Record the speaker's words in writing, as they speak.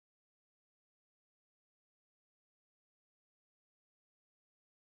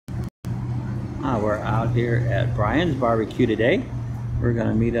We're out here at Brian's barbecue today. We're going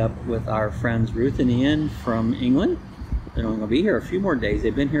to meet up with our friends Ruth and Ian from England. They're only going to be here a few more days.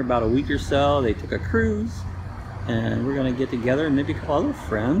 They've been here about a week or so. They took a cruise, and we're going to get together and maybe a couple other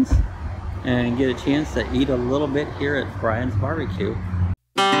friends and get a chance to eat a little bit here at Brian's barbecue.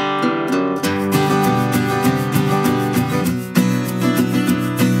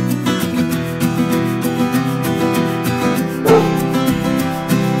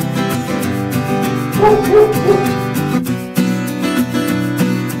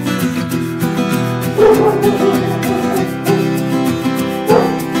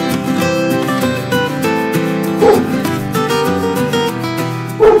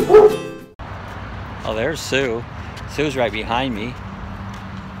 Oh, there's Sue. Sue's right behind me.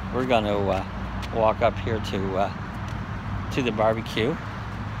 We're going to walk up here to the barbecue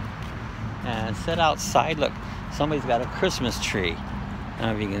and sit outside. Look, somebody's got a Christmas tree. I don't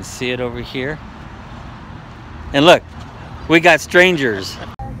know if you can see it over here. And look, we got strangers.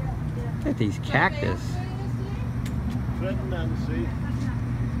 Look at these cactus.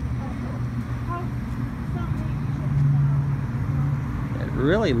 It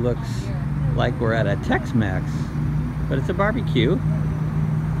really looks like we're at a Tex-Mex, but it's a barbecue.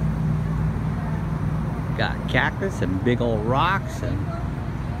 Got cactus and big old rocks and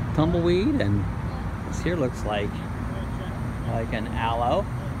tumbleweed, and this here looks like an aloe.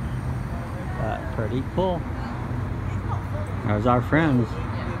 Pretty cool. There's our friends. Would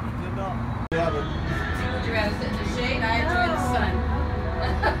you rather sit in the shade? I enjoy the sun.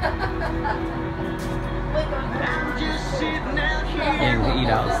 You can eat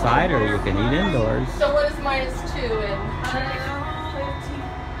outside or you can eat indoors. So what is -2 and?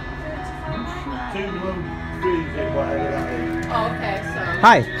 Oh, okay, so.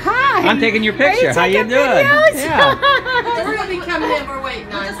 Hi. Hi. I'm taking your picture. How you doing? Yeah. We're gonna be coming in. We're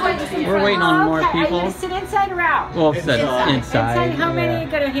waiting on. We're waiting on more Okay. people. Are you gonna sit inside or out? We'll sit inside. Inside. How many are you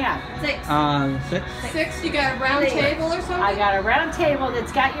gonna have? 6. 6. 6. You got a round table or something? I got a round table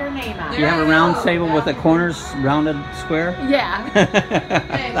that's got your name on it. You have a round table with the corners rounded square? Yeah.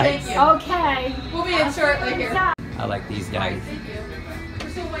 Hey, thank you. Okay. We'll be in shortly here. I like these guys. Thank you. We're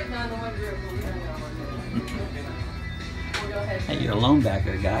still waiting on the one group. We'll go ahead. Hey, you're alone back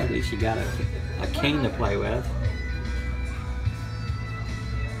there, guy. At least you got a cane to play with.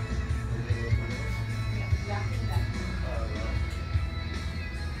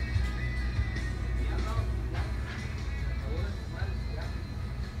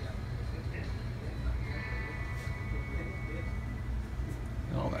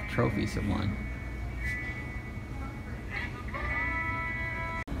 All the trophies it won.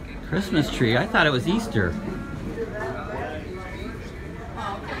 Christmas tree. I thought it was Easter.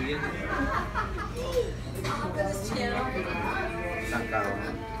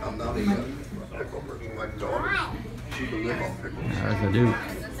 I'm not a pickle person. My daughter, she can live on pickles. There's a Duke.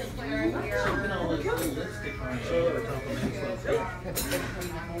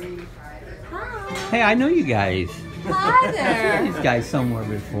 Hey, I know you guys. Hi there. These guys somewhere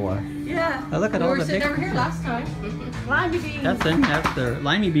before. Yeah. Oh, look at We all were the sitting big. over here last time. Limey beans. That's them. That's their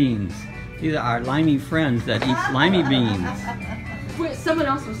limey beans. These are our limey friends that eat limey beans. Someone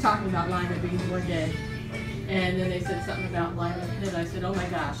else was talking about lima beans one day, and then they said something about lima, and I said, "Oh my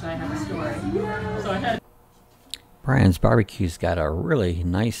gosh, I have a story." So I had. Brian's Barbecue's got a really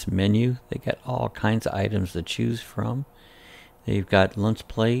nice menu. They got all kinds of items to choose from. They've got lunch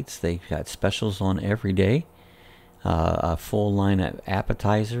plates. They've got specials on every day. A full line of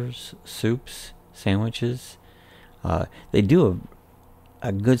appetizers, soups, sandwiches. They do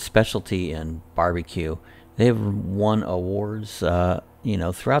a good specialty in barbecue. They've won awards, you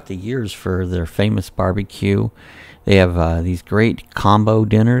know, throughout the years for their famous barbecue. They have these great combo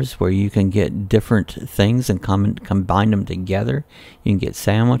dinners where you can get different things and combine them together. You can get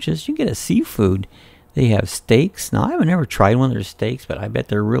sandwiches. You can get a seafood. They have steaks. Now, I haven't ever tried one of their steaks, but I bet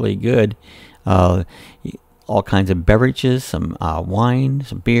they're really good. All kinds of beverages, some wine,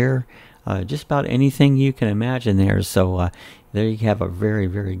 some beer, just about anything you can imagine there. So there you have a very,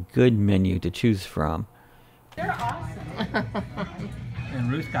 very good menu to choose from. They're awesome.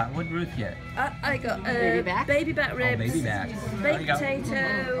 And Ruth got, what did Ruth get? I got Baby back? baby back ribs, Baby back. baked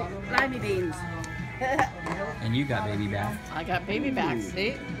potato, limey beans. And you got baby back. I got baby back.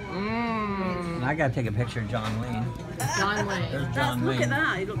 See? And I got to take a picture of John Wayne. John Wayne. There's John Look Wayne. at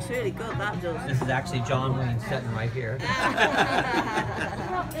that, it looks really good, that does. This is actually John Wayne sitting right here.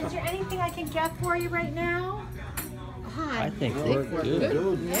 Well, is there anything I can get for you right now? I think we're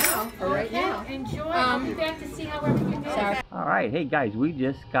good. Yeah, for right now. Enjoy. I'll be back to see how everything goes. All right, hey guys, we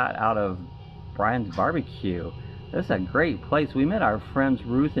just got out of Brian's barbecue. This is a great place. We met our friends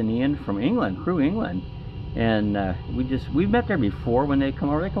Ruth and Ian from England, Crew England, and we've met there before when they come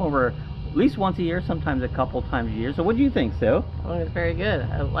over. They come over at least once a year, sometimes a couple times a year. So what do you think, Sue? Oh, it's very good.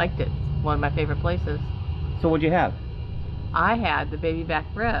 I liked it. It's one of my favorite places. So what'd you have? I had the baby back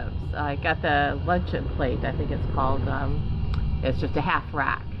ribs. I got the luncheon plate, I think it's called. It's just a half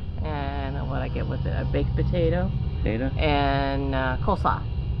rack. And what I get with it, a baked potato. And coleslaw.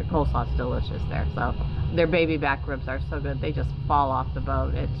 The coleslaw's delicious there. So their baby back ribs are so good. They just fall off the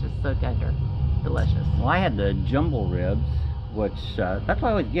bone. It's just so tender. Delicious. Well, I had the jumbo ribs, which that's what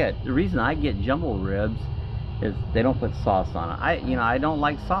I always get. The reason I get jumbo ribs is they don't put sauce on it. I don't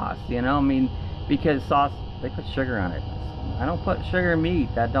like sauce, I mean, because sauce, they put sugar on it. I don't put sugar in meat.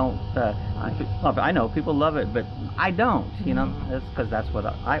 I don't, I know people love it, but I don't, that's because that's what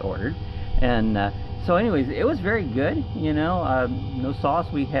I ordered. And so anyways, it was very good, no sauce.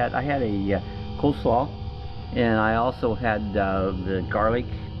 I had a coleslaw, and I also had the garlic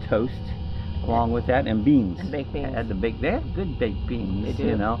toast along with that, and beans. And baked beans. I had they have good baked beans, They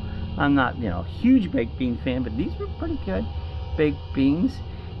do. I'm not, a huge baked bean fan, but these were pretty good baked beans.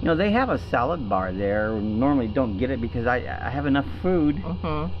 They have a salad bar there. Normally don't get it because I have enough food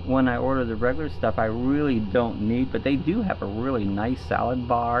when I order the regular stuff. I really don't need, but they do have a really nice salad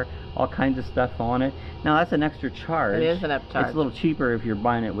bar, all kinds of stuff on it. Now that's an extra charge. It is an extra charge. It's a little cheaper if you're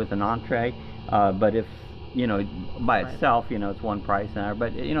buying it with an entree, but if by itself, it's one price now.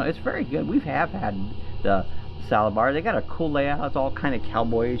 But it's very good. We have had the salad bar. They got a cool layout. It's all kind of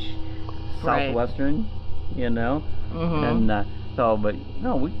cowboyish, southwestern, and. So, but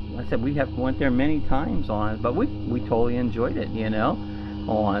no, like I said, we went there many times on it, but we totally enjoyed it,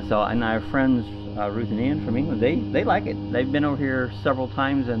 on it. So, and our friends Ruth and Ian from England, they like it. They've been over here several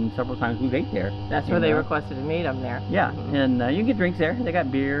times, and several times we've ate there. That's where they requested to meet them there. Yeah, and you can get drinks there. They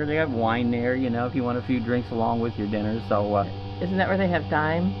got beer, they got wine there, if you want a few drinks along with your dinner. So, isn't that where they have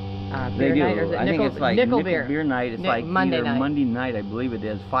dime? They beer do. Night, or is it I think it's like nickel beer. Beer night. It's like Monday night, I believe it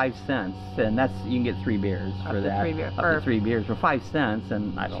is, 5 cents, and that's you can get 3 beers for that. Up to 3 beers for 5 cents,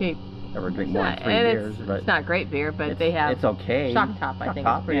 and I don't ever drink more than 3 beers. But it's not great beer, but they have. It's okay. Shock Top, I think,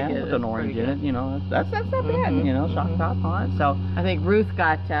 is pretty good. With an orange in it, that's not bad. Shock Top on it. So I think Ruth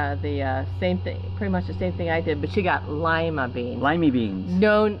got the same thing, pretty much the same thing I did, but she got lima beans. Limey beans.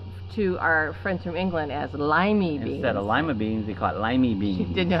 Known to our friends from England as limey beans. Instead of lima beans, they call it limey beans.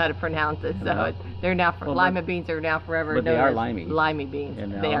 She didn't know how to pronounce it, so they're now lima beans are now forever known as limey beans.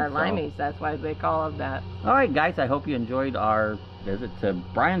 They are limeys. That's why they call them that. All right, guys, I hope you enjoyed our visit to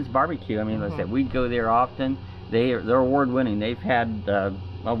Brian's Barbecue. I mean, like I said, we go there often. They're award-winning. They've had a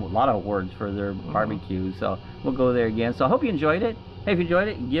lot of awards for their barbecue, so we'll go there again. So I hope you enjoyed it. Hey, if you enjoyed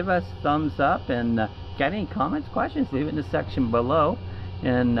it, give us a thumbs up, and got any comments, questions, leave it in the section below.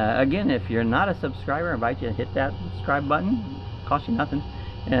 And again, if you're not a subscriber, I invite you to hit that subscribe button. It costs you nothing.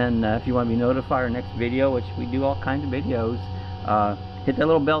 And if you want to be notified our next video, which we do all kinds of videos, hit that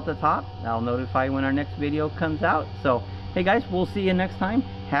little bell at the top. That'll notify you when our next video comes out. So, hey guys, we'll see you next time.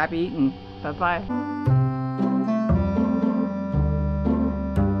 Happy eating. Bye-bye.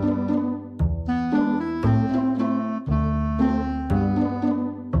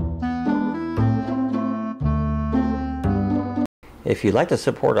 If you'd like to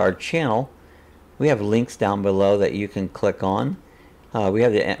support our channel, we have links down below that you can click on. We're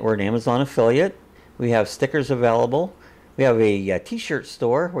an Amazon affiliate. We have stickers available. We have a t-shirt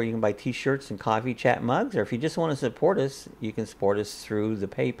store where you can buy t-shirts and coffee chat mugs. Or if you just want to support us, you can support us through the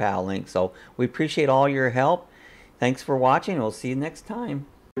PayPal link. So we appreciate all your help. Thanks for watching. We'll see you next time.